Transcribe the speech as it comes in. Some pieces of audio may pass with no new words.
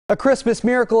A Christmas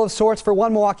miracle of sorts for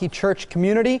one Milwaukee church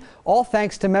community, all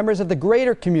thanks to members of the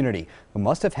greater community who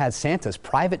must have had Santa's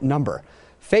private number.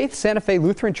 Faith Santa Fe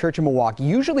Lutheran Church in Milwaukee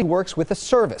usually works with a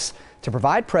service to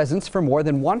provide presents for more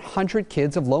than 100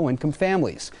 kids of low-income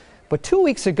families. But 2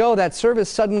 weeks ago, that service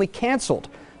suddenly canceled.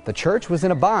 The church was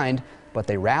in a bind, but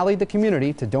they rallied the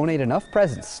community to donate enough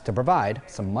presents to provide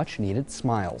some much-needed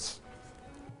smiles.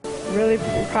 Really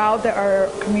proud that our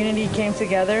community came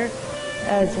together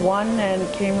as one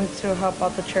and came to help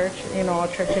out the church, a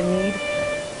church in need.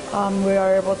 We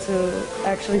are able to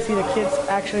actually see the kids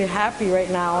actually happy right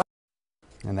now.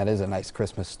 And that is a nice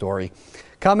Christmas story.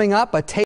 Coming up, a